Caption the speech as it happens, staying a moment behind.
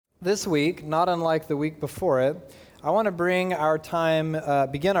This week, not unlike the week before it, I want to begin our time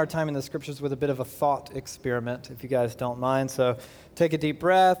in the scriptures with a bit of a thought experiment, if you guys don't mind. So take a deep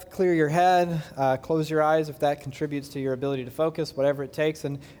breath, clear your head, close your eyes if that contributes to your ability to focus, whatever it takes,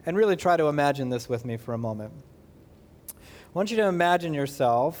 and really try to imagine this with me for a moment. I want you to imagine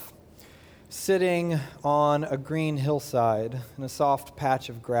yourself sitting on a green hillside in a soft patch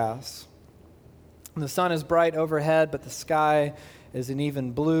of grass. And the sun is bright overhead, but the sky is an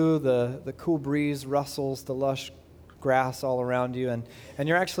even blue. The cool breeze rustles the lush grass all around you, and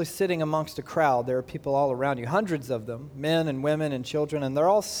you're actually sitting amongst a crowd. There are people all around you, hundreds of them, men and women and children, and they're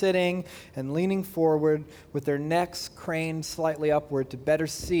all sitting and leaning forward with their necks craned slightly upward to better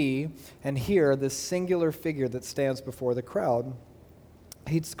see and hear this singular figure that stands before the crowd.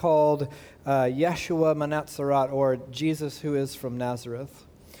 He's called Yeshua Manatzarat, or Jesus who is from Nazareth.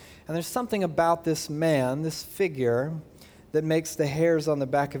 And there's something about this man, this figure, that makes the hairs on the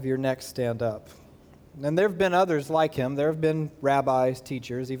back of your neck stand up. And there have been others like him. There have been rabbis,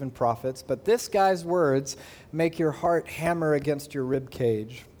 teachers, even prophets. But this guy's words make your heart hammer against your rib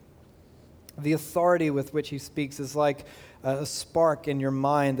cage. The authority with which he speaks is like a spark in your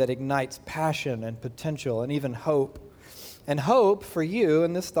mind that ignites passion and potential and even hope. And hope for you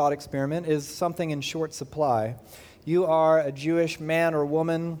in this thought experiment is something in short supply. You are a Jewish man or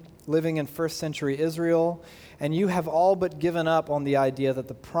woman living in first century Israel, and you have all but given up on the idea that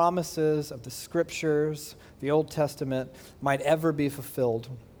the promises of the Scriptures, the Old Testament, might ever be fulfilled.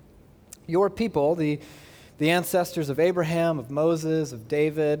 Your people, the ancestors of Abraham, of Moses, of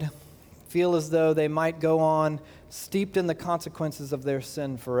David, feel as though they might go on steeped in the consequences of their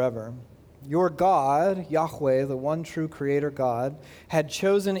sin forever. Your God, Yahweh, the one true Creator God, had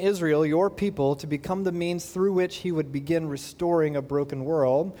chosen Israel, your people, to become the means through which he would begin restoring a broken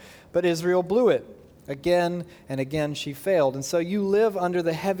world, but Israel blew it. Again and again she failed. And so you live under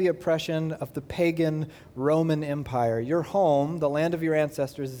the heavy oppression of the pagan Roman Empire. Your home, the land of your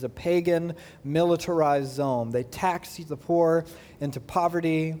ancestors, is a pagan, militarized zone. They tax the poor into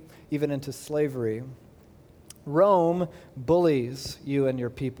poverty, even into slavery. Rome bullies you and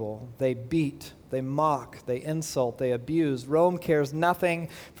your people. They beat, they mock, they insult, they abuse. Rome cares nothing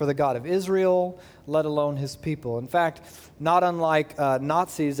for the God of Israel, let alone his people. In fact, not unlike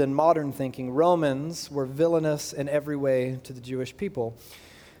Nazis in modern thinking, Romans were villainous in every way to the Jewish people.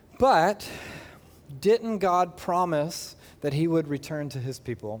 But didn't God promise that he would return to his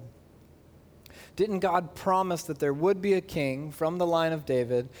people? Didn't God promise that there would be a king from the line of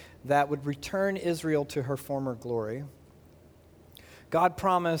David that would return Israel to her former glory? God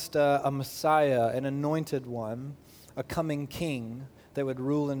promised a Messiah, an anointed one, a coming king that would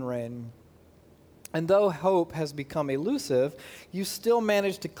rule and reign. And though hope has become elusive, you still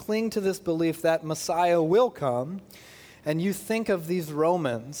manage to cling to this belief that Messiah will come, and you think of these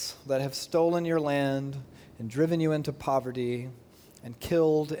Romans that have stolen your land and driven you into poverty and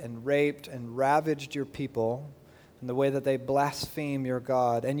killed and raped and ravaged your people in the way that they blaspheme your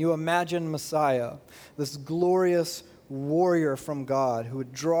God. And you imagine Messiah, this glorious warrior from God who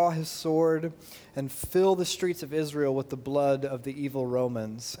would draw his sword and fill the streets of Israel with the blood of the evil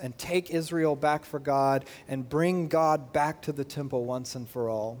Romans and take Israel back for God and bring God back to the temple once and for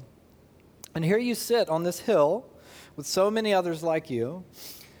all. And here you sit on this hill with so many others like you,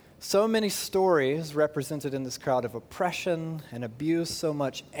 so many stories represented in this crowd of oppression and abuse, so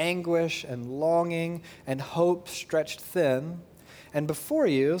much anguish and longing and hope stretched thin. And before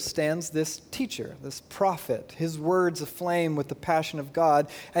you stands this teacher, this prophet, his words aflame with the passion of God.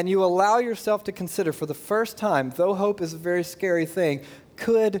 And you allow yourself to consider for the first time, though hope is a very scary thing,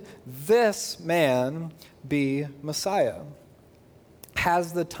 could this man be Messiah?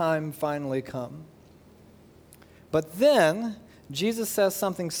 Has the time finally come? But then Jesus says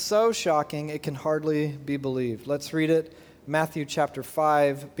something so shocking it can hardly be believed. Let's read it. Matthew chapter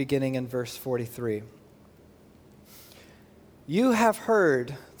 5, beginning in verse 43. You have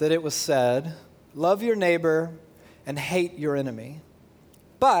heard that it was said, love your neighbor and hate your enemy.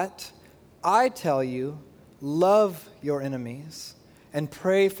 But I tell you, love your enemies and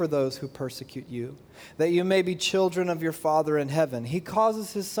pray for those who persecute you, that you may be children of your Father in heaven. He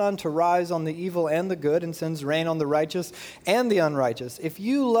causes his sun to rise on the evil and the good and sends rain on the righteous and the unrighteous. If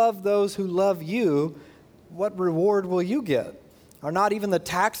you love those who love you, what reward will you get? Are not even the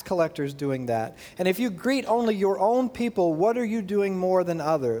tax collectors doing that? And if you greet only your own people, what are you doing more than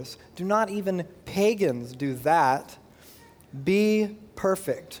others? Do not even pagans do that? Be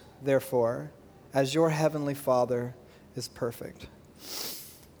perfect, therefore, as your heavenly Father is perfect.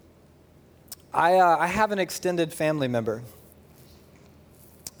 I have an extended family member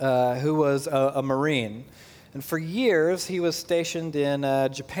who was a Marine. And for years, he was stationed in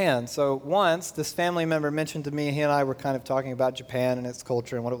Japan. So once, this family member mentioned to me, he and I were kind of talking about Japan and its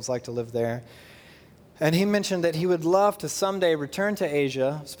culture and what it was like to live there. And he mentioned that he would love to someday return to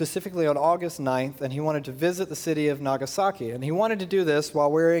Asia, specifically on August 9th, and he wanted to visit the city of Nagasaki. And he wanted to do this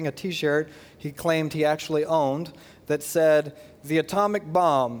while wearing a T-shirt he claimed he actually owned that said, "The atomic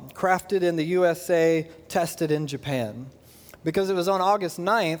bomb, crafted in the USA, tested in Japan." Because it was on August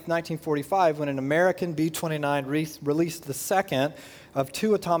 9th, 1945, when an American B-29 released the second of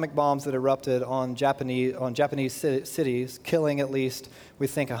two atomic bombs that erupted on Japanese cities, killing at least, we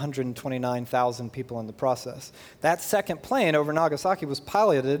think, 129,000 people in the process. That second plane over Nagasaki was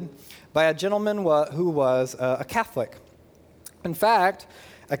piloted by a gentleman who was a Catholic. In fact,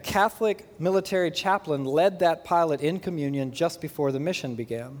 a Catholic military chaplain led that pilot in communion just before the mission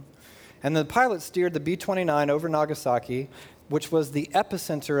began. And the pilot steered the B-29 over Nagasaki, which was the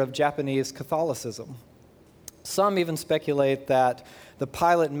epicenter of Japanese Catholicism. Some even speculate that the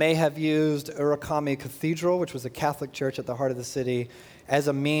pilot may have used Urakami Cathedral, which was a Catholic church at the heart of the city, as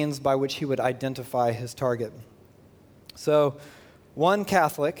a means by which he would identify his target. So, one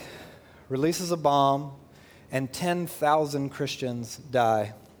Catholic releases a bomb, and 10,000 Christians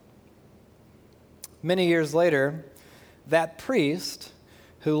die. Many years later, that priest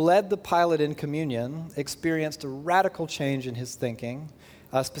who led the pilot in communion experienced a radical change in his thinking,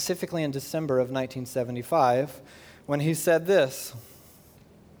 specifically in December of 1975, when he said this: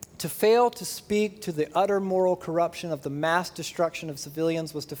 "To fail to speak to the utter moral corruption of the mass destruction of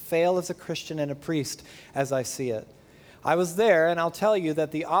civilians was to fail as a Christian and a priest, as I see it. I was there, and I'll tell you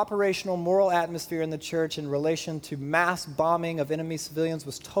that the operational moral atmosphere in the church in relation to mass bombing of enemy civilians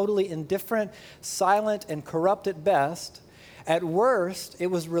was totally indifferent, silent, and corrupt at best. At worst,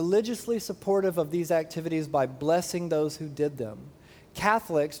 it was religiously supportive of these activities by blessing those who did them.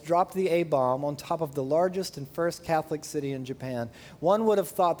 Catholics dropped the A-bomb on top of the largest and first Catholic city in Japan. One would have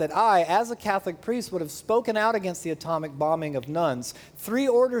thought that I, as a Catholic priest, would have spoken out against the atomic bombing of nuns. 3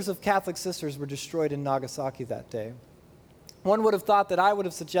 orders of Catholic sisters were destroyed in Nagasaki that day. One would have thought that I would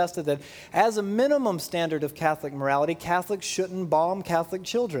have suggested that as a minimum standard of Catholic morality, Catholics shouldn't bomb Catholic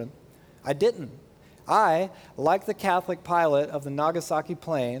children. I didn't. I, like the Catholic pilot of the Nagasaki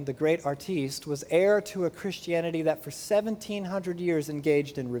plane, the great artiste, was heir to a Christianity that for 1,700 years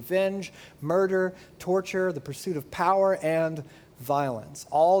engaged in revenge, murder, torture, the pursuit of power, and violence,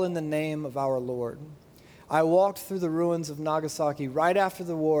 all in the name of our Lord. I walked through the ruins of Nagasaki right after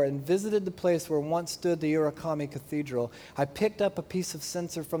the war and visited the place where once stood the Urakami Cathedral. I picked up a piece of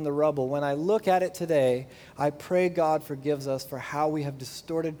censer from the rubble. When I look at it today, I pray God forgives us for how we have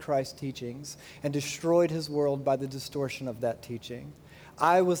distorted Christ's teachings and destroyed his world by the distortion of that teaching.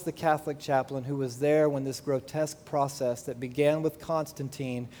 I was the Catholic chaplain who was there when this grotesque process that began with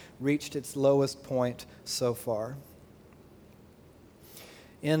Constantine reached its lowest point so far."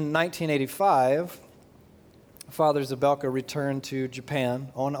 In 1985, Father Zabelka returned to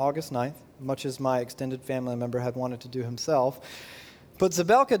Japan on August 9th, much as my extended family member had wanted to do himself. But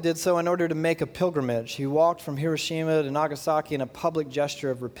Zabelka did so in order to make a pilgrimage. He walked from Hiroshima to Nagasaki in a public gesture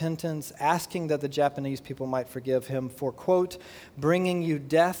of repentance, asking that the Japanese people might forgive him for, quote, "bringing you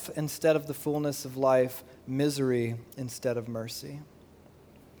death instead of the fullness of life, misery instead of mercy."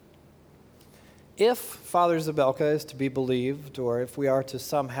 If Father Zabelka is to be believed, or if we are to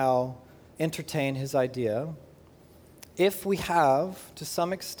somehow entertain his idea, if we have, to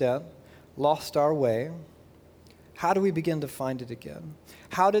some extent, lost our way, how do we begin to find it again?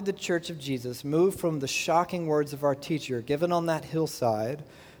 How did the Church of Jesus move from the shocking words of our teacher given on that hillside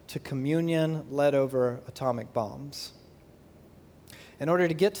to communion led over atomic bombs? In order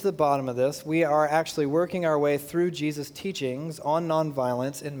to get to the bottom of this, we are actually working our way through Jesus' teachings on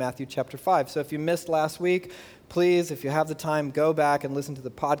nonviolence in Matthew chapter 5. So if you missed last week, please, if you have the time, go back and listen to the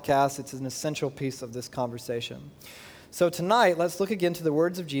podcast. It's an essential piece of this conversation. So tonight, let's look again to the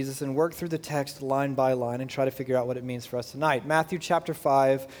words of Jesus and work through the text line by line and try to figure out what it means for us tonight. Matthew chapter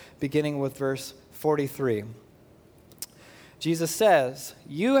 5, beginning with verse 43. Jesus says,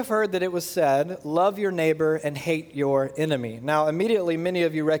 "You have heard that it was said, 'Love your neighbor and hate your enemy.'" Now, immediately, many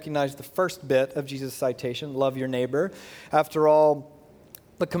of you recognize the first bit of Jesus' citation, love your neighbor. After all,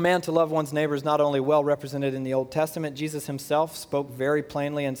 the command to love one's neighbor is not only well represented in the Old Testament. Jesus himself spoke very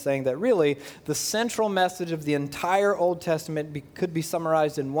plainly in saying that really the central message of the entire Old Testament could be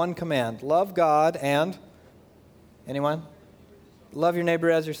summarized in one command: love God and, anyone? Love your neighbor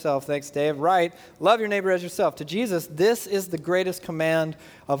as yourself. Thanks, Dave. Right. Love your neighbor as yourself. To Jesus, this is the greatest command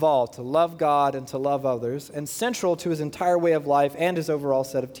of all, to love God and to love others, and central to his entire way of life and his overall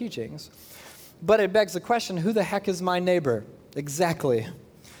set of teachings. But it begs the question, who the heck is my neighbor? Exactly.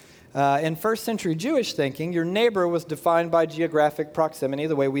 In first century Jewish thinking, your neighbor was defined by geographic proximity,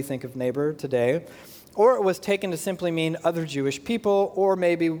 the way we think of neighbor today, or it was taken to simply mean other Jewish people, or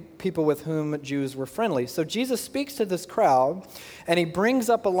maybe people with whom Jews were friendly. So Jesus speaks to this crowd, and he brings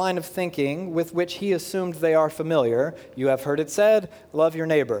up a line of thinking with which he assumed they are familiar. You have heard it said, love your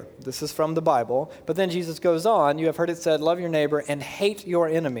neighbor. This is from the Bible. But then Jesus goes on, you have heard it said, love your neighbor and hate your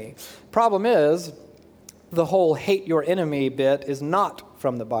enemy. Problem is, the whole hate your enemy bit is not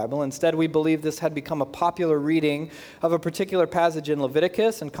from the Bible. Instead, we believe this had become a popular reading of a particular passage in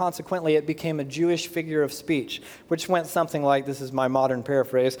Leviticus, and consequently it became a Jewish figure of speech, which went something like, this is my modern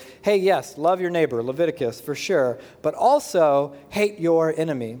paraphrase, hey, yes, love your neighbor, Leviticus, for sure, but also hate your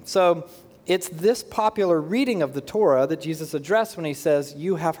enemy. So it's this popular reading of the Torah that Jesus addressed when he says,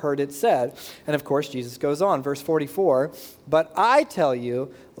 you have heard it said. And of course, Jesus goes on, verse 44, but I tell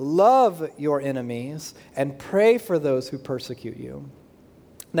you, love your enemies and pray for those who persecute you.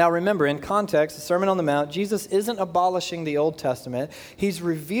 Now remember, in context, the Sermon on the Mount, Jesus isn't abolishing the Old Testament. He's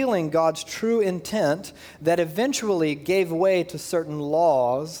revealing God's true intent that eventually gave way to certain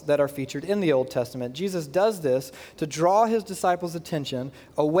laws that are featured in the Old Testament. Jesus does this to draw his disciples' attention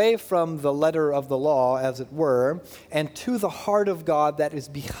away from the letter of the law, as it were, and to the heart of God that is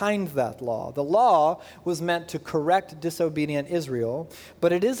behind that law. The law was meant to correct disobedient Israel,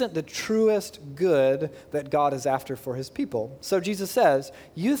 but it isn't the truest good that God is after for his people. So Jesus says,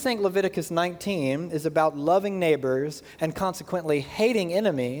 you think Leviticus 19 is about loving neighbors and consequently hating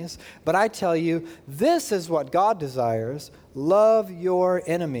enemies, but I tell you, this is what God desires. Love your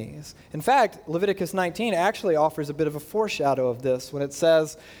enemies. In fact, Leviticus 19 actually offers a bit of a foreshadow of this when it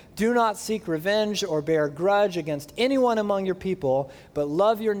says, do not seek revenge or bear grudge against anyone among your people, but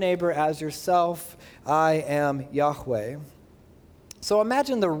love your neighbor as yourself. I am Yahweh. So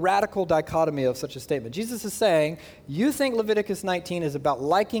imagine the radical dichotomy of such a statement. Jesus is saying, you think Leviticus 19 is about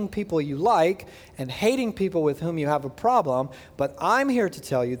liking people you like and hating people with whom you have a problem, but I'm here to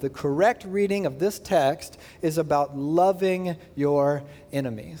tell you the correct reading of this text is about loving your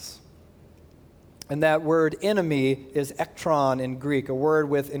enemies. And that word enemy is ektron in Greek, a word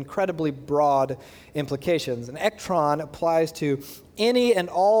with incredibly broad implications. And ektron applies to any and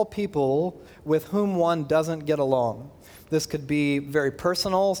all people with whom one doesn't get along. This could be very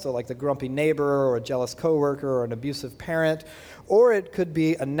personal, so like the grumpy neighbor or a jealous coworker or an abusive parent, or it could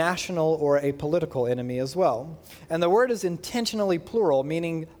be a national or a political enemy as well. And the word is intentionally plural,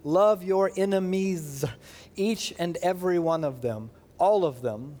 meaning love your enemies, each and every one of them, all of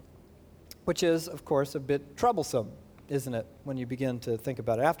them, which is, of course, a bit troublesome, isn't it, when you begin to think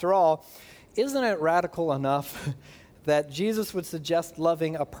about it? After all, isn't it radical enough that Jesus would suggest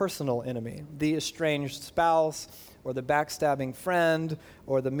loving a personal enemy, the estranged spouse, or the backstabbing friend,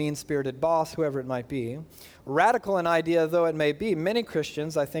 or the mean-spirited boss, whoever it might be? Radical an idea though it may be, many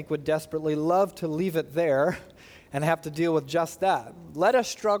Christians, I think, would desperately love to leave it there and have to deal with just that. Let us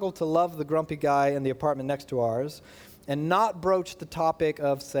struggle to love the grumpy guy in the apartment next to ours and not broach the topic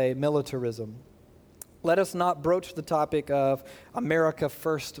of, say, militarism. Let us not broach the topic of America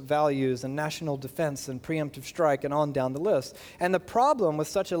First values and national defense and preemptive strike and on down the list. And the problem with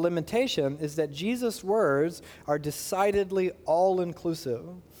such a limitation is that Jesus' words are decidedly all-inclusive.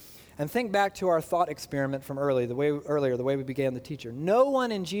 And think back to our thought experiment from earlier, the way we began the teacher. No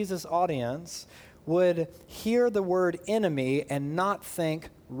one in Jesus' audience would hear the word enemy and not think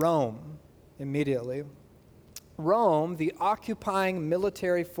Rome immediately. Rome, the occupying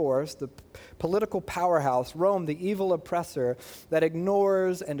military force, the political powerhouse, Rome, the evil oppressor that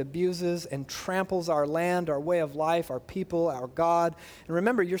ignores and abuses and tramples our land, our way of life, our people, our God. And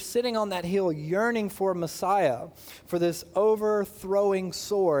remember, you're sitting on that hill yearning for Messiah, for this overthrowing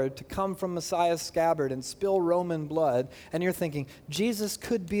sword to come from Messiah's scabbard and spill Roman blood. And you're thinking, Jesus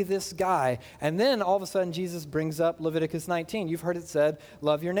could be this guy. And then all of a sudden, Jesus brings up Leviticus 19. You've heard it said,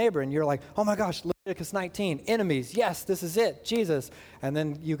 love your neighbor. And you're like, oh my gosh, Leviticus 19, enemies, yes, this is it, Jesus. And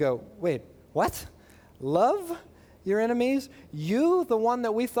then you go, wait, what? Love your enemies? You, the one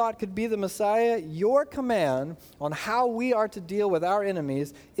that we thought could be the Messiah, your command on how we are to deal with our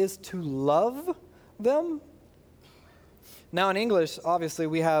enemies is to love them? Now in English, obviously,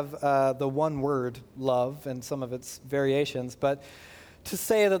 we have the one word, love, and some of its variations, but to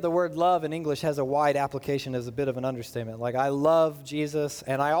say that the word love in English has a wide application is a bit of an understatement. Like, I love Jesus,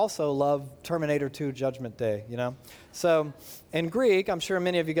 and I also love Terminator 2 Judgment Day, you know? So in Greek, I'm sure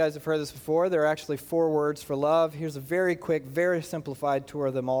many of you guys have heard this before. There are actually 4 words for love. Here's a very quick, very simplified tour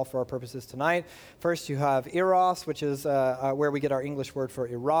of them all for our purposes tonight. First, you have eros, which is where we get our English word for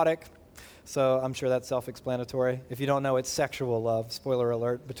erotic. So I'm sure that's self-explanatory. If you don't know, it's sexual love, spoiler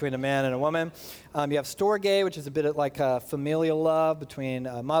alert, between a man and a woman. You have storge, which is a bit like a familial love between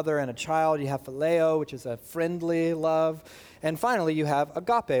a mother and a child. You have phileo, which is a friendly love. And finally, you have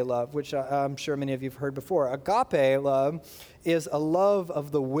agape love, which I'm sure many of you have heard before. Agape love is a love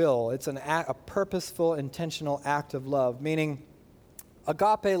of the will. It's a purposeful, intentional act of love, meaning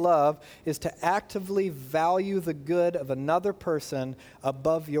agape love is to actively value the good of another person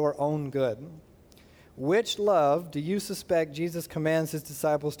above your own good. Which love do you suspect Jesus commands his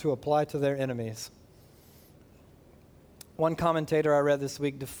disciples to apply to their enemies? One commentator I read this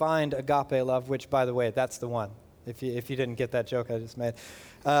week defined agape love, which, by the way, that's the one, if you didn't get that joke I just made.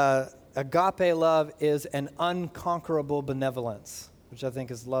 Agape love is an unconquerable benevolence, which I think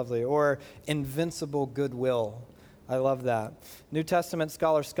is lovely, or invincible goodwill. I love that. New Testament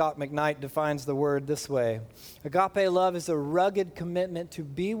scholar Scott McKnight defines the word this way. Agape love is a rugged commitment to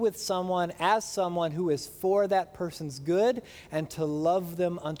be with someone as someone who is for that person's good and to love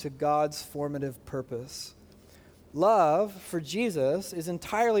them unto God's formative purpose. Love for Jesus is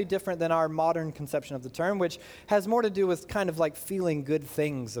entirely different than our modern conception of the term, which has more to do with kind of like feeling good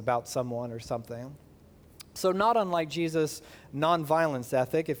things about someone or something. So not unlike Jesus' nonviolence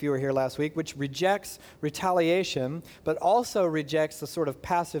ethic, if you were here last week, which rejects retaliation, but also rejects the sort of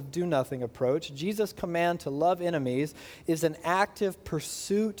passive do-nothing approach, Jesus' command to love enemies is an active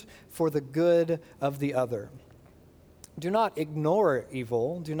pursuit for the good of the other. Do not ignore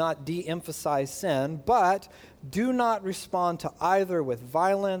evil, do not de-emphasize sin, but do not respond to either with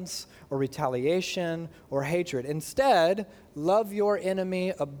violence or retaliation or hatred. Instead, love your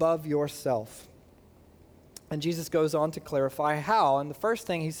enemy above yourself. And Jesus goes on to clarify how. And the first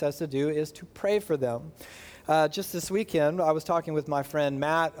thing he says to do is to pray for them. Just this weekend, I was talking with my friend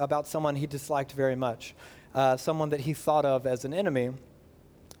Matt about someone he disliked very much, someone that he thought of as an enemy.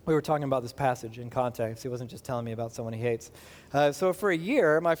 We were talking about this passage in context. He wasn't just telling me about someone he hates. So for a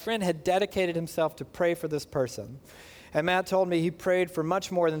year, my friend had dedicated himself to pray for this person. And Matt told me he prayed for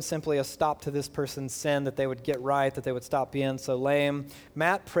much more than simply a stop to this person's sin, that they would get right, that they would stop being so lame.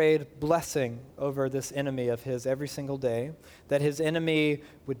 Matt prayed blessing over this enemy of his every single day, that his enemy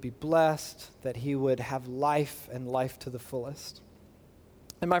would be blessed, that he would have life and life to the fullest.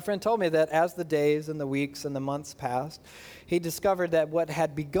 And my friend told me that as the days and the weeks and the months passed, he discovered that what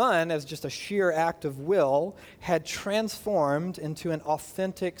had begun as just a sheer act of will had transformed into an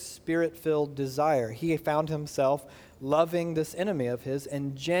authentic, spirit-filled desire. He found himself loving this enemy of his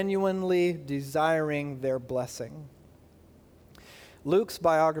and genuinely desiring their blessing. Luke's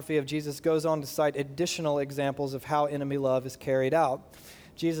biography of Jesus goes on to cite additional examples of how enemy love is carried out.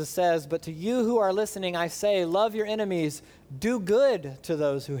 Jesus says, "But to you who are listening, I say, love your enemies, do good to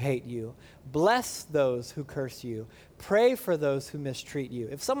those who hate you, bless those who curse you, pray for those who mistreat you.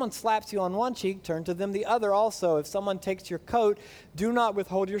 If someone slaps you on one cheek, turn to them the other also. If someone takes your coat, do not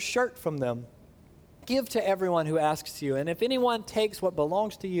withhold your shirt from them. Give to everyone who asks you, and if anyone takes what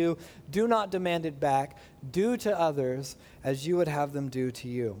belongs to you, do not demand it back. Do to others as you would have them do to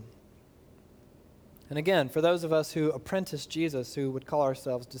you." And again, for those of us who apprentice Jesus, who would call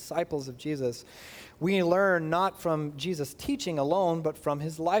ourselves disciples of Jesus, we learn not from Jesus' teaching alone, but from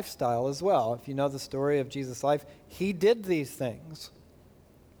his lifestyle as well. If you know the story of Jesus' life, he did these things.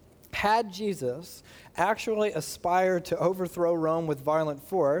 Had Jesus actually aspired to overthrow Rome with violent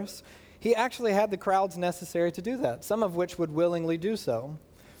force, he actually had the crowds necessary to do that, some of which would willingly do so.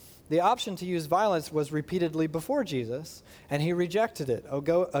 The option to use violence was repeatedly before Jesus, and he rejected it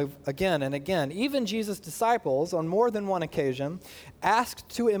again and again. Even Jesus' disciples, on more than one occasion, asked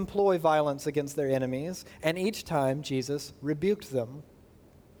to employ violence against their enemies, and each time Jesus rebuked them.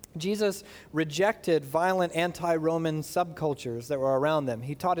 Jesus rejected violent anti-Roman subcultures that were around them.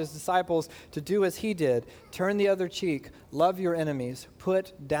 He taught his disciples to do as he did, turn the other cheek, love your enemies,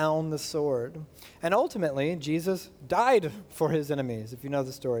 put down the sword. And ultimately, Jesus died for his enemies, if you know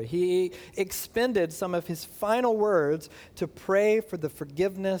the story. He expended some of his final words to pray for the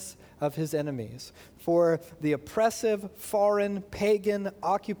forgiveness of his enemies, for the oppressive, foreign, pagan,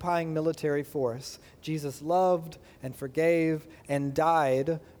 occupying military force. Jesus loved and forgave and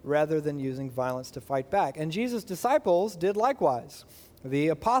died rather than using violence to fight back. And Jesus' disciples did likewise. The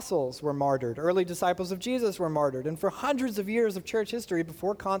apostles were martyred. Early disciples of Jesus were martyred. And for hundreds of years of church history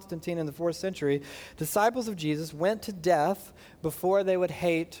before Constantine in the 4th century, disciples of Jesus went to death before they would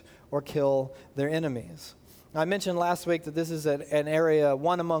hate or kill their enemies. I mentioned last week that this is an area,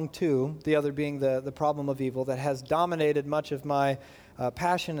 one among two, the other being the problem of evil, that has dominated much of my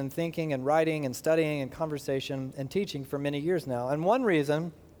passion and thinking and writing and studying and conversation and teaching for many years now. And one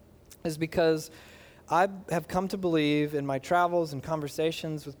reason is because I have come to believe in my travels and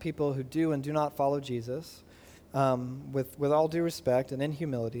conversations with people who do and do not follow Jesus, with all due respect and in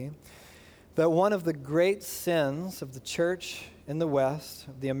humility, that one of the great sins of the church in the West,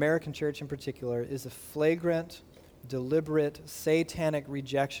 the American church in particular, is a flagrant, deliberate, satanic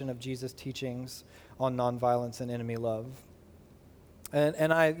rejection of Jesus' teachings on nonviolence and enemy love.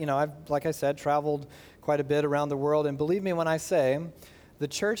 And I've, like I said, traveled quite a bit around the world, and believe me when I say, the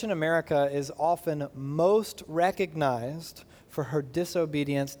church in America is often most recognized for her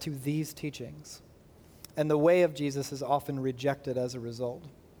disobedience to these teachings. And the way of Jesus is often rejected as a result.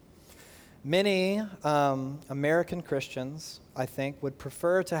 Many American Christians, I think, would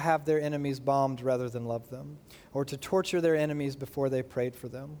prefer to have their enemies bombed rather than love them, or to torture their enemies before they prayed for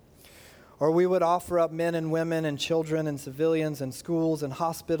them. Or we would offer up men and women and children and civilians and schools and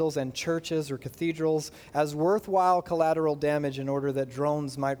hospitals and churches or cathedrals as worthwhile collateral damage in order that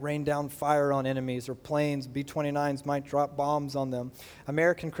drones might rain down fire on enemies or planes, B-29s, might drop bombs on them.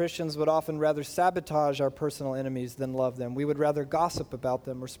 American Christians would often rather sabotage our personal enemies than love them. We would rather gossip about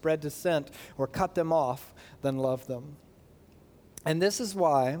them or spread dissent or cut them off than love them. And this is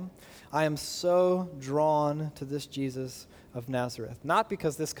why I am so drawn to this Jesus of Nazareth. Not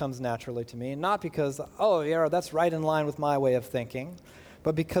because this comes naturally to me, not because, oh, yeah, that's right in line with my way of thinking,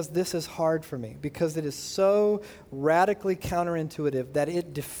 but because this is hard for me, because it is so radically counterintuitive that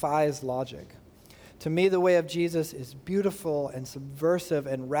it defies logic. To me, the way of Jesus is beautiful and subversive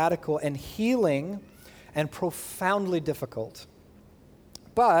and radical and healing and profoundly difficult.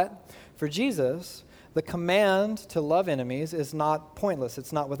 But for Jesus, the command to love enemies is not pointless.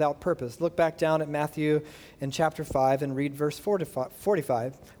 It's not without purpose. Look back down at Matthew in chapter 5 and read verse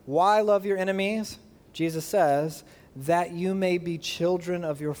 45. Why love your enemies? Jesus says, that you may be children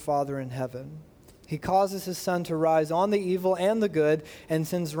of your Father in heaven. He causes his sun to rise on the evil and the good and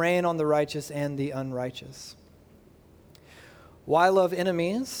sends rain on the righteous and the unrighteous. Why love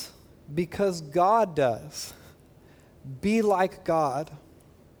enemies? Because God does. Be like God.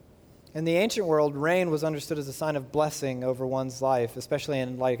 In the ancient world, rain was understood as a sign of blessing over one's life, especially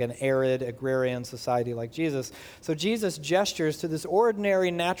in like an arid, agrarian society like Jesus. So Jesus gestures to this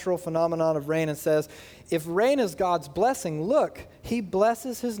ordinary natural phenomenon of rain and says, if rain is God's blessing, look, he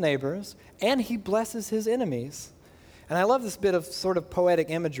blesses his neighbors and he blesses his enemies. And I love this bit of sort of poetic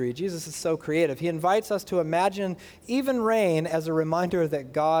imagery. Jesus is so creative. He invites us to imagine even rain as a reminder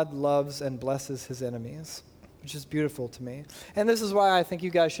that God loves and blesses his enemies, which is beautiful to me. And this is why I think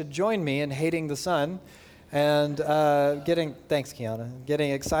you guys should join me in hating the sun and thanks, Kiana, getting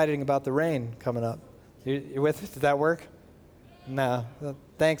excited about the rain coming up. You with it? Did that work? No.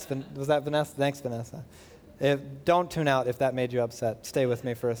 Thanks, was that Vanessa? Thanks, Vanessa. Don't tune out if that made you upset. Stay with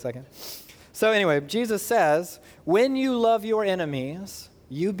me for a second. So anyway, Jesus says, when you love your enemies,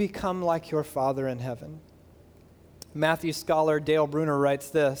 you become like your Father in heaven. Matthew scholar Dale Bruner writes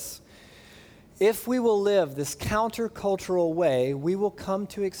this, if we will live this countercultural way, we will come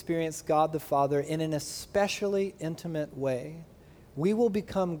to experience God the Father in an especially intimate way. We will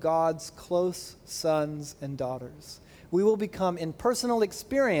become God's close sons and daughters. We will become in personal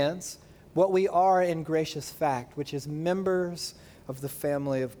experience what we are in gracious fact, which is members of the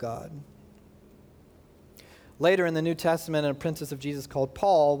family of God. Later in the New Testament, an apprentice of Jesus called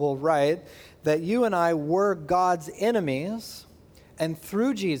Paul will write that you and I were God's enemies, and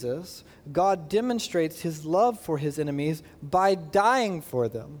through Jesus, God demonstrates his love for his enemies by dying for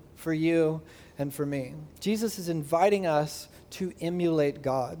them, for you and for me. Jesus is inviting us to emulate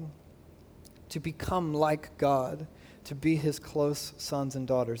God, to become like God, to be his close sons and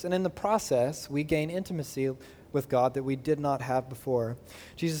daughters. And in the process, we gain intimacy with God that we did not have before.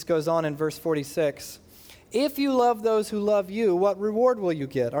 Jesus goes on in verse 46, if you love those who love you, what reward will you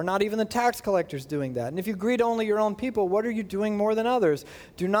get? Are not even the tax collectors doing that? And if you greet only your own people, what are you doing more than others?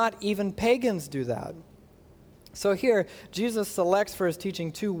 Do not even pagans do that? So here, Jesus selects for his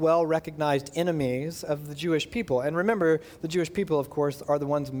teaching two well-recognized enemies of the Jewish people. And remember, the Jewish people, of course, are the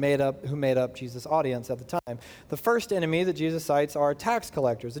ones who made up Jesus' audience at the time. The first enemy that Jesus cites are tax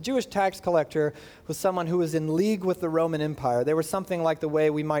collectors. The Jewish tax collector was someone who was in league with the Roman Empire. They were something like the way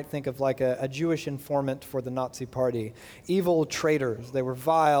we might think of like a Jewish informant for the Nazi Party. Evil traitors. They were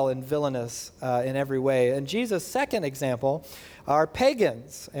vile and villainous in every way. And Jesus' second example are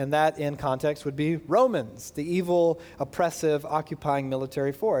pagans, and that in context would be Romans, the evil, oppressive, occupying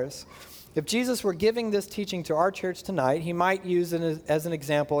military force. If Jesus were giving this teaching to our church tonight, he might use it as an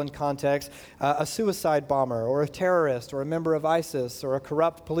example in context a suicide bomber or a terrorist or a member of ISIS or a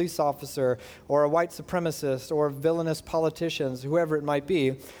corrupt police officer or a white supremacist or villainous politicians, whoever it might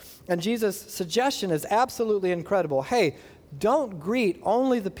be. And Jesus' suggestion is absolutely incredible. Hey, don't greet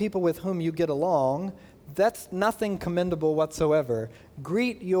only the people with whom you get along. That's nothing commendable whatsoever.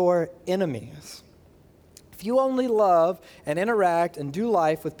 Greet your enemies. If you only love and interact and do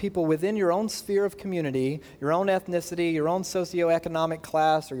life with people within your own sphere of community, your own ethnicity, your own socioeconomic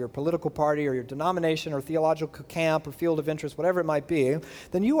class, or your political party, or your denomination, or theological camp, or field of interest, whatever it might be,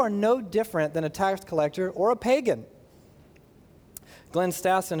 then you are no different than a tax collector or a pagan. Glenn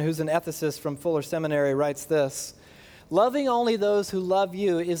Stassen, who's an ethicist from Fuller Seminary, writes this: loving only those who love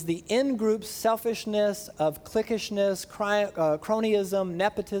you is the in-group selfishness of cliquishness, cronyism,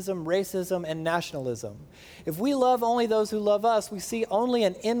 nepotism, racism, and nationalism. If we love only those who love us, we see only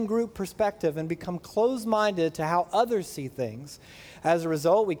an in-group perspective and become closed-minded to how others see things. As a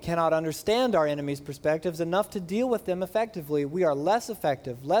result, we cannot understand our enemies' perspectives enough to deal with them effectively. We are less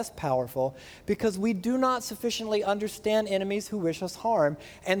effective, less powerful, because we do not sufficiently understand enemies who wish us harm,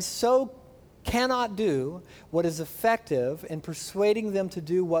 and so cannot do what is effective in persuading them to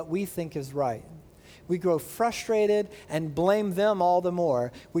do what we think is right. We grow frustrated and blame them all the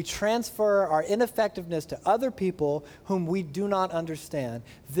more. We transfer our ineffectiveness to other people whom we do not understand.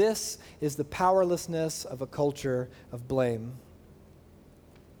 This is the powerlessness of a culture of blame.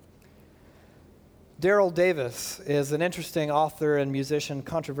 Daryl Davis is an interesting author and musician,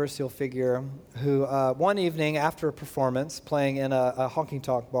 controversial figure, who one evening after a performance playing in a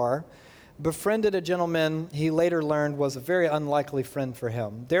honky-tonk bar befriended a gentleman he later learned was a very unlikely friend for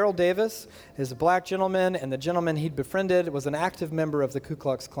him. Daryl Davis is a black gentleman, and the gentleman he'd befriended was an active member of the Ku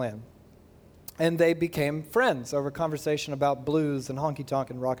Klux Klan. And they became friends over conversation about blues and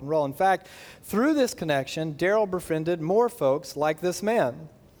honky-tonk and rock and roll. In fact, through this connection, Daryl befriended more folks like this man.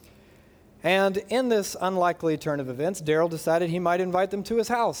 And in this unlikely turn of events, Daryl decided he might invite them to his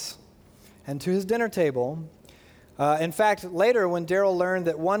house and to his dinner table. In fact, later when Daryl learned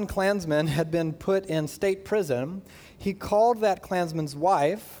that one Klansman had been put in state prison, he called that Klansman's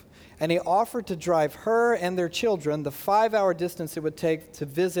wife, and he offered to drive her and their children the 5-hour distance it would take to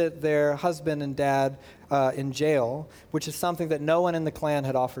visit their husband and dad in jail, which is something that no one in the Klan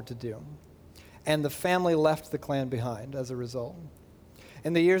had offered to do. And the family left the Klan behind as a result.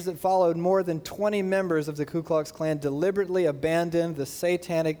 In the years that followed, more than 20 members of the Ku Klux Klan deliberately abandoned the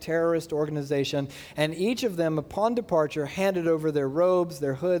satanic terrorist organization, and each of them, upon departure, handed over their robes,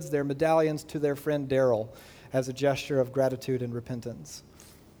 their hoods, their medallions to their friend Daryl as a gesture of gratitude and repentance.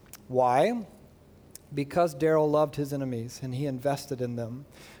 Why? Because Daryl loved his enemies, and he invested in them.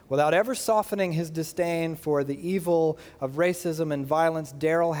 Without ever softening his disdain for the evil of racism and violence,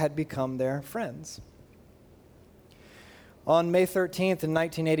 Daryl had become their friends. On May 13th in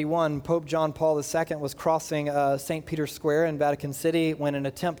 1981, Pope John Paul II was crossing St. Peter's Square in Vatican City when an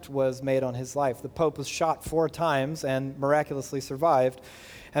attempt was made on his life. The Pope was shot 4 times and miraculously survived.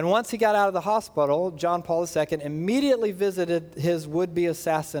 And once he got out of the hospital, John Paul II immediately visited his would-be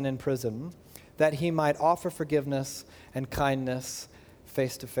assassin in prison that he might offer forgiveness and kindness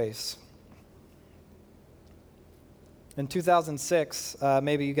face to face. In 2006,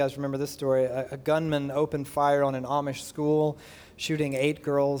 maybe you guys remember this story, a gunman opened fire on an Amish school, shooting 8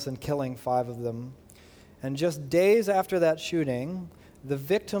 girls and killing 5 of them. And just days after that shooting, the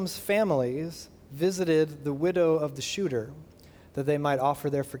victims' families visited the widow of the shooter that they might offer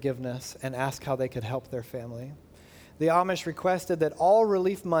their forgiveness and ask how they could help their family. The Amish requested that all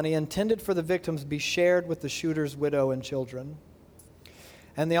relief money intended for the victims be shared with the shooter's widow and children.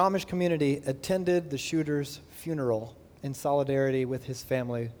 And the Amish community attended the shooter's funeral in solidarity with his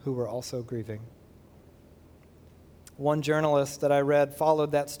family, who were also grieving. One journalist that I read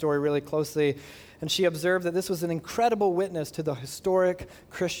followed that story really closely, and she observed that this was an incredible witness to the historic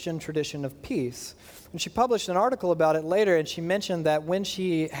Christian tradition of peace. And she published an article about it later, and she mentioned that when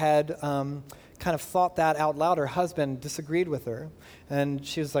she had kind of thought that out loud, her husband disagreed with her. And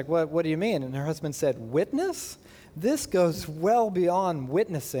she was like, what do you mean? And her husband said, witness? This goes well beyond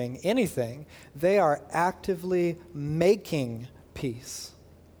witnessing anything. They are actively making peace.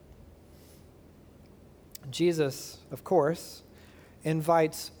 Jesus, of course,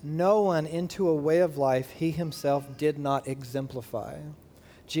 invites no one into a way of life he himself did not exemplify.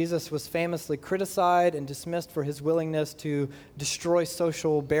 Jesus was famously criticized and dismissed for his willingness to destroy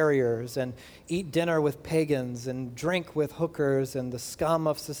social barriers and eat dinner with pagans and drink with hookers and the scum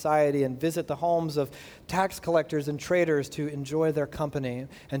of society and visit the homes of tax collectors and traders to enjoy their company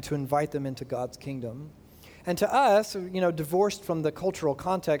and to invite them into God's kingdom. And to us, divorced from the cultural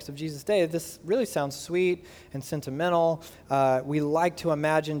context of Jesus' day, this really sounds sweet and sentimental. We like to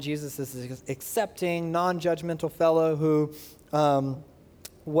imagine Jesus as this accepting, non-judgmental fellow who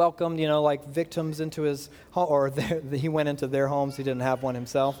welcomed, like victims into his home, or he went into their homes. He didn't have one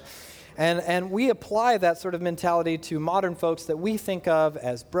himself. And we apply that sort of mentality to modern folks that we think of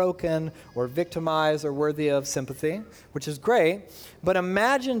as broken or victimized or worthy of sympathy, which is great. But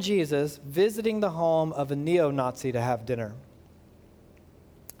imagine Jesus visiting the home of a neo-Nazi to have dinner.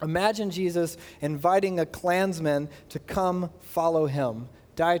 Imagine Jesus inviting a Klansman to come follow him.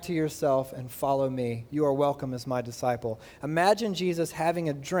 Die to yourself and follow me. You are welcome as my disciple. Imagine Jesus having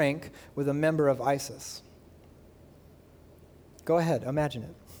a drink with a member of ISIS. Go ahead, imagine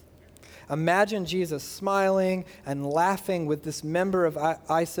it. Imagine Jesus smiling and laughing with this member of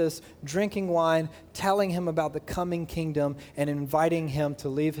ISIS, drinking wine, telling him about the coming kingdom, and inviting him to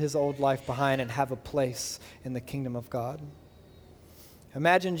leave his old life behind and have a place in the kingdom of God.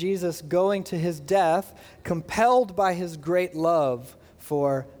 Imagine Jesus going to his death, compelled by his great love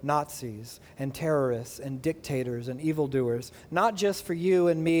for Nazis and terrorists and dictators and evildoers, not just for you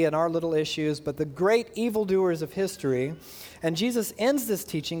and me and our little issues, but the great evildoers of history. And Jesus ends this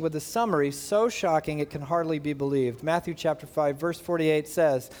teaching with a summary so shocking it can hardly be believed. Matthew chapter 5, verse 48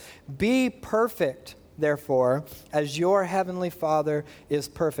 says, "Be perfect, therefore, as your heavenly Father is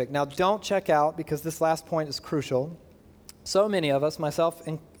perfect." Now, don't check out, because this last point is crucial. So many of us, myself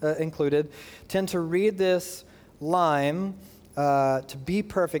included, tend to read this line to be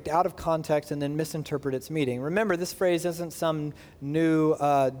perfect out of context and then misinterpret its meaning. Remember, this phrase isn't some new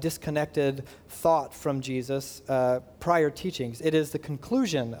disconnected thought from Jesus' prior teachings. It is the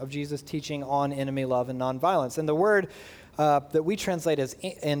conclusion of Jesus' teaching on enemy love and nonviolence. And the word that we translate as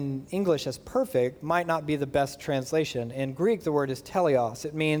in English as perfect might not be the best translation. In Greek, the word is teleos.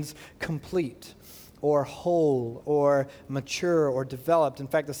 It means complete, or whole, or mature, or developed. In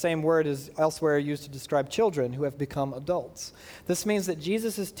fact, the same word is elsewhere used to describe children who have become adults. This means that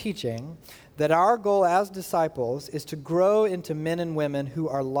Jesus is teaching that our goal as disciples is to grow into men and women who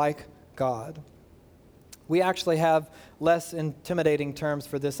are like God. We actually have less intimidating terms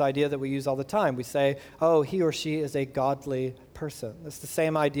for this idea that we use all the time. We say, oh, he or she is a godly person. It's the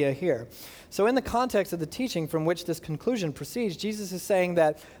same idea here. So in the context of the teaching from which this conclusion proceeds, Jesus is saying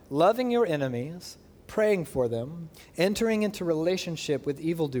that loving your enemies, praying for them, entering into relationship with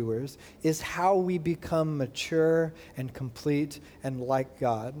evildoers is how we become mature and complete and like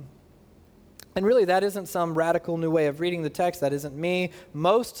God. And really, that isn't some radical new way of reading the text. That isn't me.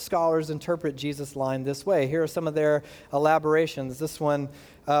 Most scholars interpret Jesus' line this way. Here are some of their elaborations. This one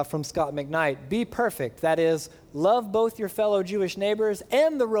from Scott McKnight. Be perfect. That is, love both your fellow Jewish neighbors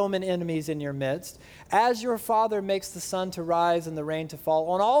and the Roman enemies in your midst, as your Father makes the sun to rise and the rain to fall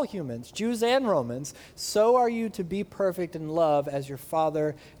on all humans, Jews and Romans. So are you to be perfect in love as your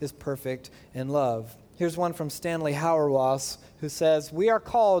Father is perfect in love. Here's one from Stanley Hauerwas, who says, we are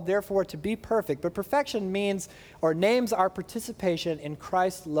called, therefore, to be perfect, but perfection means or names our participation in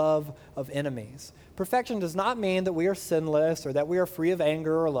Christ's love of enemies. Perfection does not mean that we are sinless or that we are free of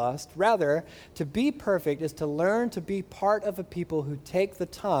anger or lust. Rather, to be perfect is to learn to be part of a people who take the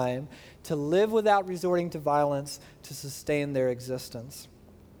time to live without resorting to violence to sustain their existence.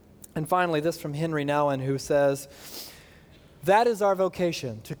 And finally, this from Henry Nouwen, who says, that is our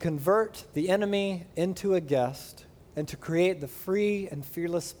vocation, to convert the enemy into a guest and to create the free and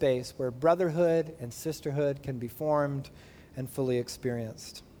fearless space where brotherhood and sisterhood can be formed and fully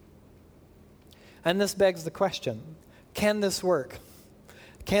experienced. And this begs the question, can this work?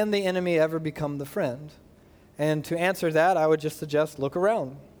 Can the enemy ever become the friend? And to answer that, I would just suggest look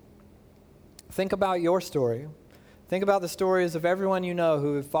around. Think about your story. Think about the stories of everyone you know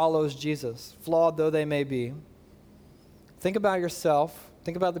who follows Jesus, flawed though they may be. Think about yourself.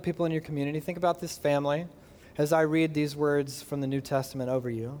 Think about the people in your community. Think about this family as I read these words from the New Testament over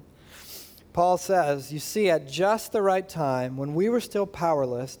you. Paul says, you see, at just the right time, when we were still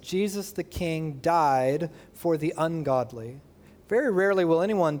powerless, Jesus the King died for the ungodly. Very rarely will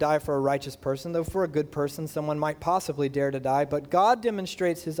anyone die for a righteous person, though for a good person, someone might possibly dare to die. But God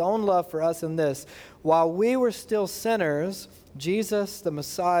demonstrates his own love for us in this. While we were still sinners, Jesus, the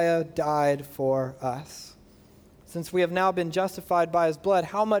Messiah, died for us. Since we have now been justified by his blood,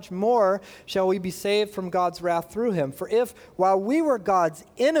 how much more shall we be saved from God's wrath through him? For if, while we were God's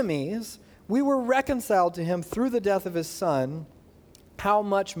enemies, we were reconciled to him through the death of his Son, how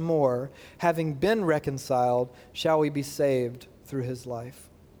much more, having been reconciled, shall we be saved through his life?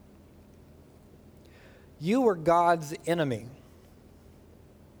 You were God's enemy.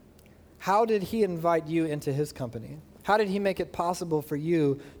 How did he invite you into his company? How did he make it possible for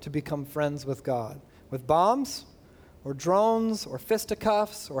you to become friends with God? With bombs, or drones, or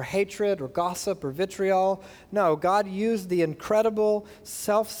fisticuffs, or hatred, or gossip, or vitriol. No, God used the incredible,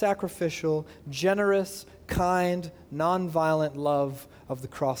 self-sacrificial, generous, kind, nonviolent love of the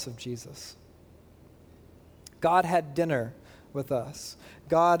cross of Jesus. God had dinner with us.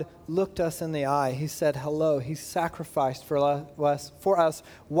 God looked us in the eye. He said hello. He sacrificed for us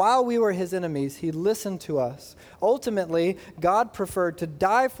while we were his enemies. He listened to us. Ultimately, God preferred to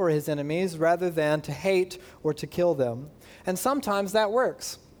die for his enemies rather than to hate or to kill them. And sometimes that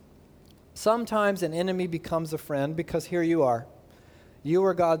works. Sometimes an enemy becomes a friend because here you are. You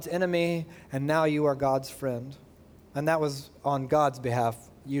were God's enemy, and now you are God's friend. And that was on God's behalf.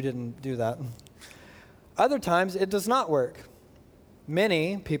 You didn't do that. Other times, it does not work.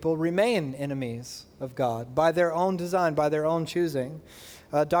 Many people remain enemies of God by their own design, by their own choosing.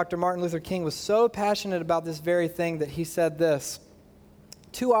 Dr. Martin Luther King was so passionate about this very thing that he said this: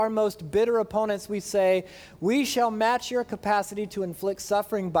 "To our most bitter opponents we say, we shall match your capacity to inflict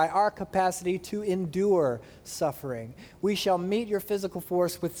suffering by our capacity to endure suffering. We shall meet your physical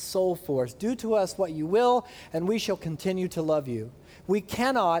force with soul force. Do to us what you will, and we shall continue to love you. We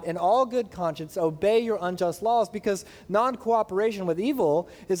cannot, in all good conscience, obey your unjust laws because non-cooperation with evil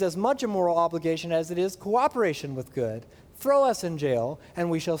is as much a moral obligation as it is cooperation with good. Throw us in jail, and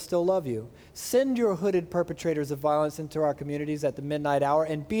we shall still love you. Send your hooded perpetrators of violence into our communities at the midnight hour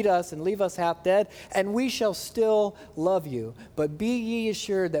and beat us and leave us half dead, and we shall still love you. But be ye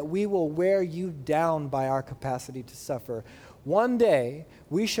assured that we will wear you down by our capacity to suffer. One day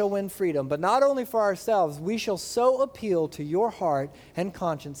we shall win freedom, but not only for ourselves, we shall so appeal to your heart and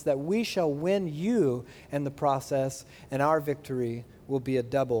conscience that we shall win you in the process, and our victory will be a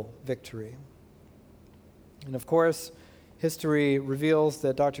double victory." And of course, history reveals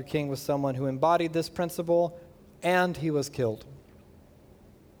that Dr. King was someone who embodied this principle, and he was killed.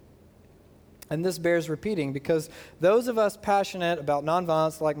 And this bears repeating because those of us passionate about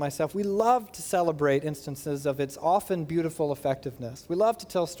nonviolence like myself, we love to celebrate instances of its often beautiful effectiveness. We love to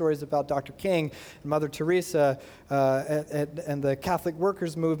tell stories about Dr. King and Mother Teresa and the Catholic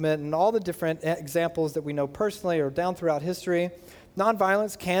workers movement and all the different examples that we know personally or down throughout history.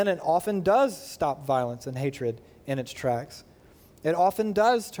 Nonviolence can and often does stop violence and hatred in its tracks. It often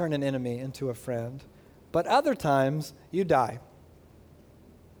does turn an enemy into a friend, but other times you die.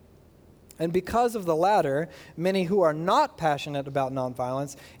 And because of the latter, many who are not passionate about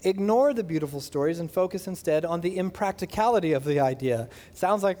nonviolence ignore the beautiful stories and focus instead on the impracticality of the idea.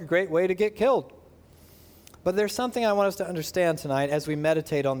 Sounds like a great way to get killed. But there's something I want us to understand tonight as we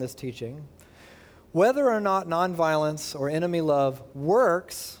meditate on this teaching. Whether or not nonviolence or enemy love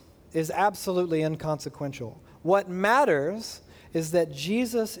works is absolutely inconsequential. What matters is that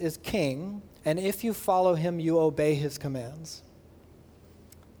Jesus is king, and if you follow him, you obey his commands.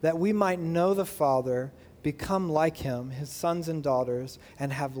 That we might know the Father, become like him, his sons and daughters,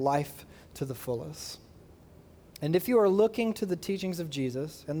 and have life to the fullest. And if you are looking to the teachings of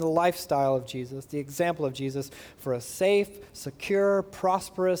Jesus and the lifestyle of Jesus, the example of Jesus, for a safe, secure,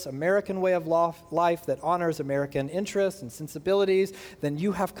 prosperous American way of life that honors American interests and sensibilities, then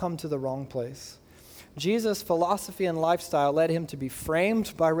you have come to the wrong place. Jesus' philosophy and lifestyle led him to be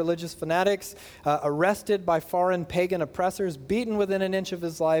framed by religious fanatics, arrested by foreign pagan oppressors, beaten within an inch of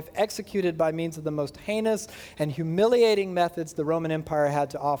his life, executed by means of the most heinous and humiliating methods the Roman Empire had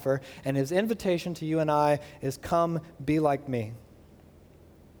to offer. And his invitation to you and I is, come, be like me.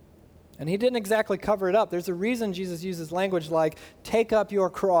 And he didn't exactly cover it up. There's a reason Jesus uses language like, take up your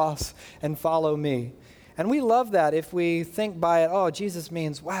cross and follow me. And we love that if we think by it, oh, Jesus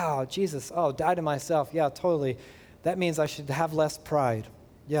means, wow, Jesus, oh, die to myself. Yeah, totally. That means I should have less pride.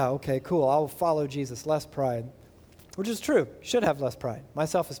 Yeah, okay, cool. I'll follow Jesus, less pride. Which is true. Should have less pride,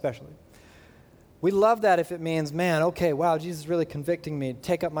 myself especially. We love that if it means, man, okay, wow, Jesus is really convicting me.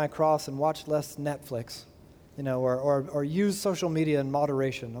 Take up my cross and watch less Netflix, or use social media in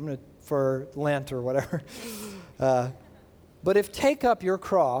moderation. I'm going to, for Lent or whatever. But if take up your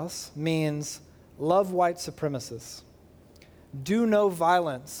cross means love white supremacists, do no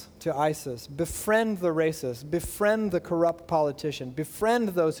violence to ISIS, befriend the racist, befriend the corrupt politician, befriend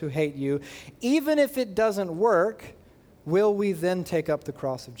those who hate you, even if it doesn't work, will we then take up the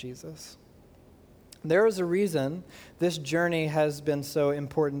cross of Jesus? There is a reason this journey has been so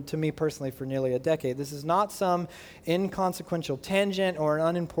important to me personally for nearly a decade. This is not some inconsequential tangent or an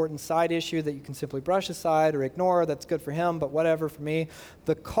unimportant side issue that you can simply brush aside or ignore. That's good for him, but whatever for me.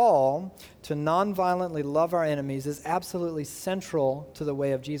 The call to nonviolently love our enemies is absolutely central to the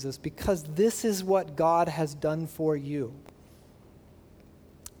way of Jesus because this is what God has done for you.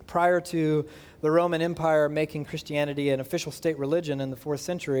 Prior to the Roman Empire making Christianity an official state religion in the 4th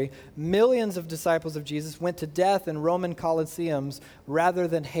century, millions of disciples of Jesus went to death in Roman colosseums rather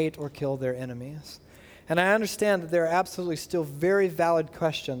than hate or kill their enemies. And I understand that there are absolutely still very valid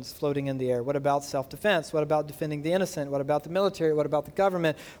questions floating in the air. What about self-defense? What about defending the innocent? What about the military? What about the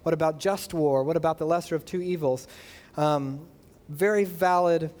government? What about just war? What about the lesser of two evils? Very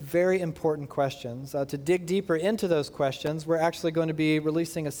valid, very important questions. To dig deeper into those questions, we're actually going to be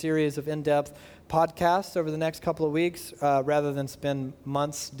releasing a series of in-depth podcasts over the next couple of weeks, rather than spend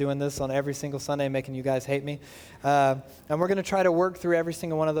months doing this on every single Sunday, making you guys hate me. And we're going to try to work through every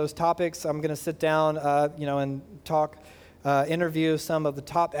single one of those topics. I'm going to sit down, and talk. Interview some of the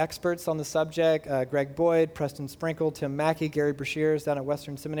top experts on the subject, Greg Boyd, Preston Sprinkle, Tim Mackey, Gary Brashears down at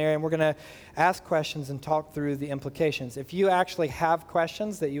Western Seminary, and we're going to ask questions and talk through the implications. If you actually have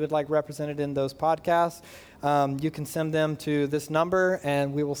questions that you would like represented in those podcasts, you can send them to this number,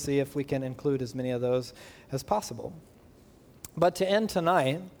 and we will see if we can include as many of those as possible. But to end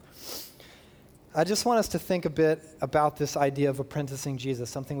tonight, I just want us to think a bit about this idea of apprenticing Jesus,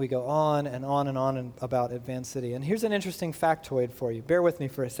 something we go on and on and on about at Van City. And here's an interesting factoid for you. Bear with me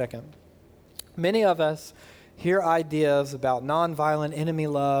for a second. Many of us hear ideas about nonviolent enemy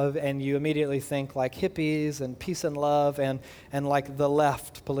love, and you immediately think like hippies and peace and love and like the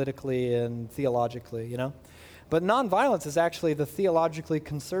left politically and theologically, you know? But nonviolence is actually the theologically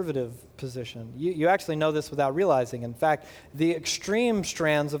conservative position. You actually know this without realizing. In fact, the extreme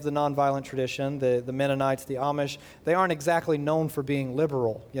strands of the nonviolent tradition, the Mennonites, the Amish, they aren't exactly known for being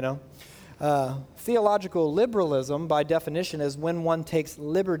liberal, you know? Theological liberalism, by definition, is when one takes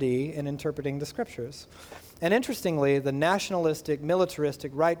liberty in interpreting the scriptures. And interestingly, the nationalistic,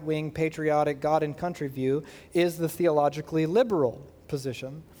 militaristic, right-wing, patriotic, God and country view is the theologically liberal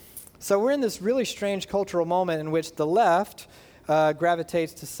position. So we're in this really strange cultural moment in which the left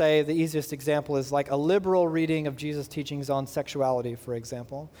gravitates to say the easiest example is like a liberal reading of Jesus' teachings on sexuality, for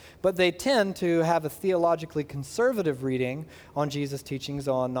example. But they tend to have a theologically conservative reading on Jesus' teachings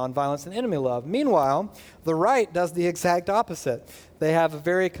on nonviolence and enemy love. Meanwhile, the right does the exact opposite. They have a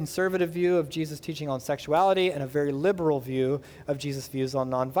very conservative view of Jesus' teaching on sexuality and a very liberal view of Jesus' views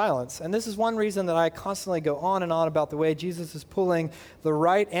on nonviolence. And this is one reason that I constantly go on and on about the way Jesus is pulling the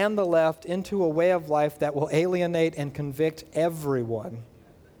right and the left into a way of life that will alienate and convict everyone.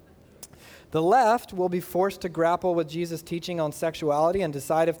 The left will be forced to grapple with Jesus' teaching on sexuality and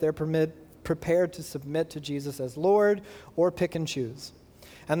decide if they're prepared to submit to Jesus as Lord or pick and choose.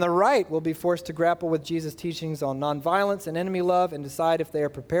 And the right will be forced to grapple with Jesus' teachings on nonviolence and enemy love and decide if they are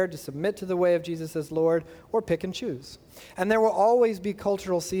prepared to submit to the way of Jesus as Lord or pick and choose. And there will always be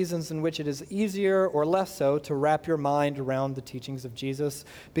cultural seasons in which it is easier or less so to wrap your mind around the teachings of Jesus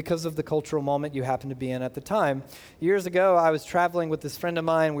because of the cultural moment you happen to be in at the time. Years ago, I was traveling with this friend of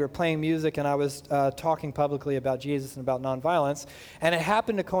mine. We were playing music, and I was talking publicly about Jesus and about nonviolence. And it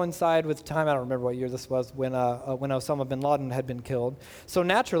happened to coincide with the time, I don't remember what year this was, when Osama bin Laden had been killed. So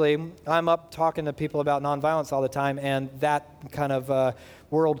naturally, I'm up talking to people about nonviolence all the time, and that kind of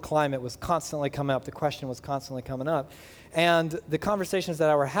world climate was constantly coming up. The question was constantly coming up. And the conversations that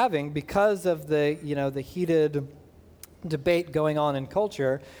I were having, because of the heated debate going on in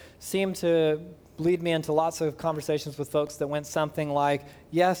culture, seemed to lead me into lots of conversations with folks that went something like,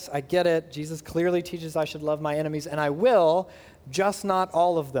 yes, I get it. Jesus clearly teaches I should love my enemies, and I will, just not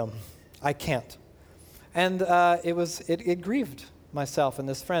all of them. I can't. And it grieved myself and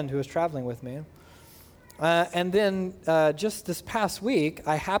this friend who was traveling with me. And then just this past week,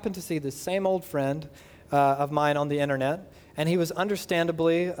 I happened to see this same old friend of mine on the internet, and he was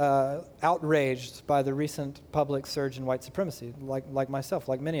understandably outraged by the recent public surge in white supremacy, like myself,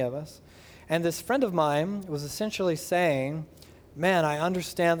 like many of us. And this friend of mine was essentially saying, man, I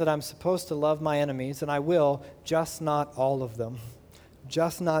understand that I'm supposed to love my enemies, and I will, just not all of them,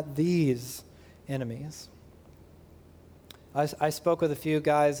 just not these enemies. I spoke with a few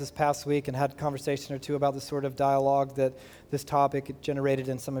guys this past week and had a conversation or two about the sort of dialogue that this topic generated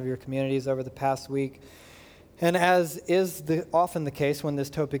in some of your communities over the past week. And as is often the case when this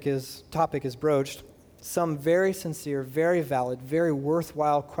topic is broached, some very sincere, very valid, very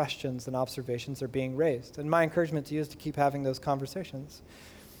worthwhile questions and observations are being raised. And my encouragement to you is to keep having those conversations.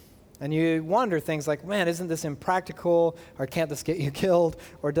 And you wonder things like, man, isn't this impractical? Or can't this get you killed?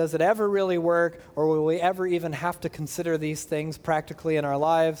 Or does it ever really work? Or will we ever even have to consider these things practically in our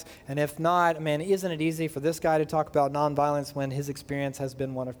lives? And if not, man, isn't it easy for this guy to talk about nonviolence when his experience has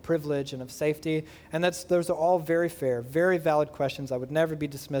been one of privilege and of safety? And those are all very fair, very valid questions. I would never be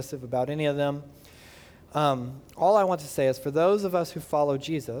dismissive about any of them. All I want to say is for those of us who follow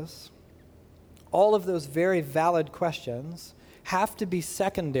Jesus, all of those very valid questions have to be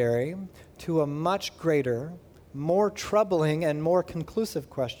secondary to a much greater, more troubling, and more conclusive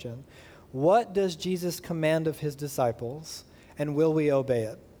question. What does Jesus command of his disciples, and will we obey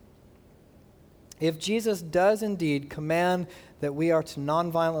it? If Jesus does indeed command that we are to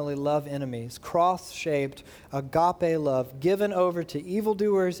nonviolently love enemies, cross-shaped, agape love, given over to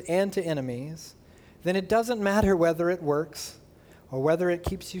evildoers and to enemies, then it doesn't matter whether it works or whether it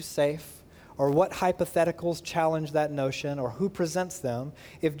keeps you safe or what hypotheticals challenge that notion or who presents them.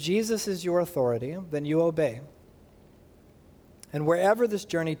 If Jesus is your authority, then you obey. And wherever this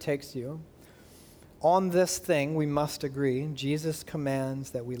journey takes you, on this thing we must agree, Jesus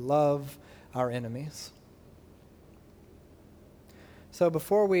commands that we love our enemies. So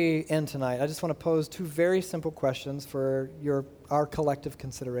before we end tonight, I just want to pose two very simple questions for our collective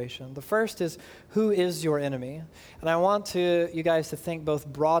consideration. The first is, who is your enemy? And I want you guys to think both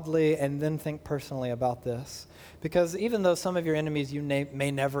broadly and then think personally about this. Because even though some of your enemies you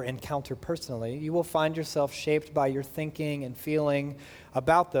may never encounter personally, you will find yourself shaped by your thinking and feeling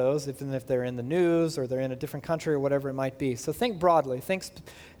about those, even if they're in the news or they're in a different country or whatever it might be. So think broadly. Think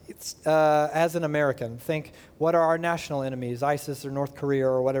as an American, think, what are our national enemies, ISIS or North Korea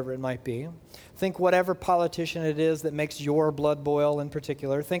or whatever it might be. Think whatever politician it is that makes your blood boil in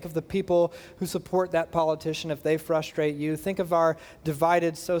particular. Think of the people who support that politician if they frustrate you. Think of our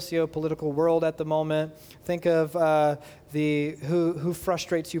divided socio-political world at the moment. Think of who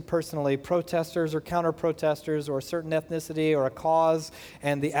frustrates you personally, protesters or counter-protesters or a certain ethnicity or a cause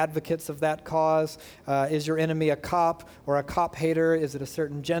and the advocates of that cause. Is your enemy a cop or a cop hater? Is it a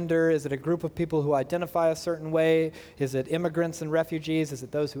certain gender? Is it a group of people who identify a certain way? Is it immigrants and refugees? Is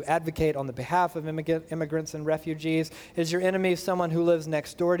it those who advocate on the behalf of immigrants and refugees? Is your enemy someone who lives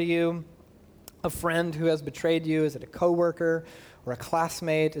next door to you? A friend who has betrayed you? Is it a coworker or a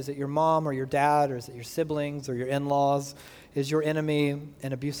classmate? Is it your mom or your dad, or is it your siblings or your in-laws? Is your enemy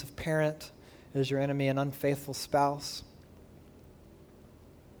an abusive parent? Is your enemy an unfaithful spouse?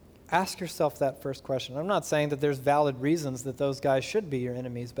 Ask yourself that first question. I'm not saying that there's valid reasons that those guys should be your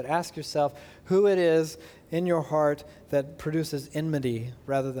enemies, but ask yourself who it is in your heart that produces enmity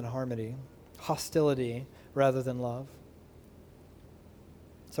rather than harmony, hostility rather than love.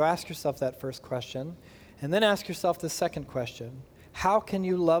 So ask yourself that first question, and then ask yourself the second question. How can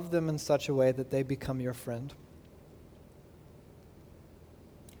you love them in such a way that they become your friend?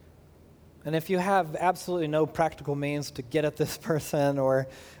 And if you have absolutely no practical means to get at this person, or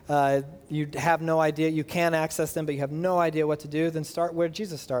you have no idea, you can access them, but you have no idea what to do, then start where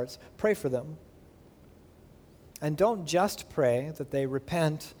Jesus starts. Pray for them. And don't just pray that they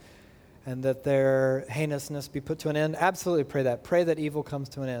repent and that their heinousness be put to an end. Absolutely pray that. Pray that evil comes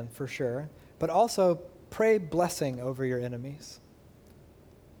to an end, for sure. But also pray blessing over your enemies.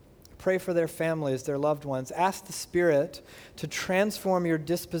 Pray for their families, their loved ones. Ask the Spirit to transform your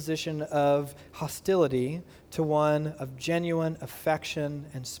disposition of hostility to one of genuine affection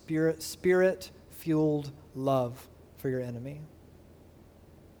and spirit-fueled love for your enemy.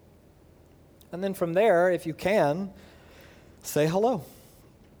 And then from there, if you can, say hello.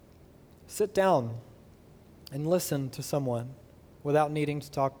 Sit down and listen to someone without needing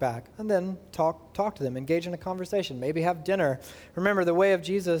to talk back. And then talk to them, engage in a conversation, maybe have dinner. Remember, the way of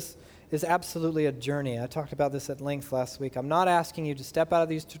Jesus is absolutely a journey. I talked about this at length last week. I'm not asking you to step out of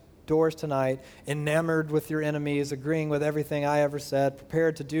these doors tonight enamored with your enemies, agreeing with everything I ever said,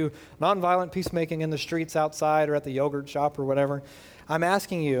 prepared to do nonviolent peacemaking in the streets outside or at the yogurt shop or whatever. I'm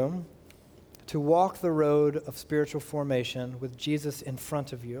asking you to walk the road of spiritual formation with Jesus in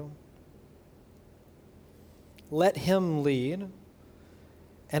front of you. Let him lead,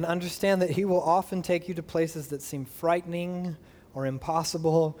 and understand that he will often take you to places that seem frightening or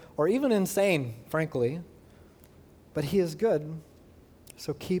impossible or even insane, frankly. But he is good,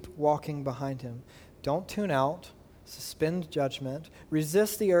 so keep walking behind him. Don't tune out. Suspend judgment.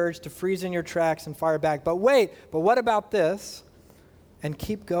 Resist the urge to freeze in your tracks and fire back. But wait, but what about this? And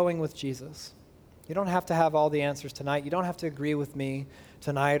keep going with Jesus. You don't have to have all the answers tonight. You don't have to agree with me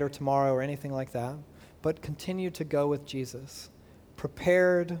tonight or tomorrow or anything like that. But continue to go with Jesus,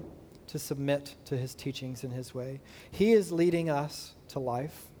 prepared to submit to his teachings in his way. He is leading us to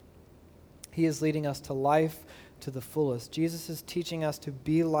life. He is leading us to life to the fullest. Jesus is teaching us to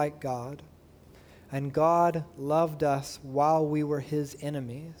be like God. And God loved us while we were his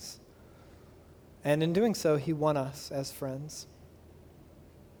enemies. And in doing so, he won us as friends.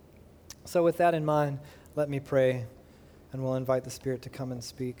 So with that in mind, let me pray, and we'll invite the Spirit to come and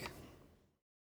speak.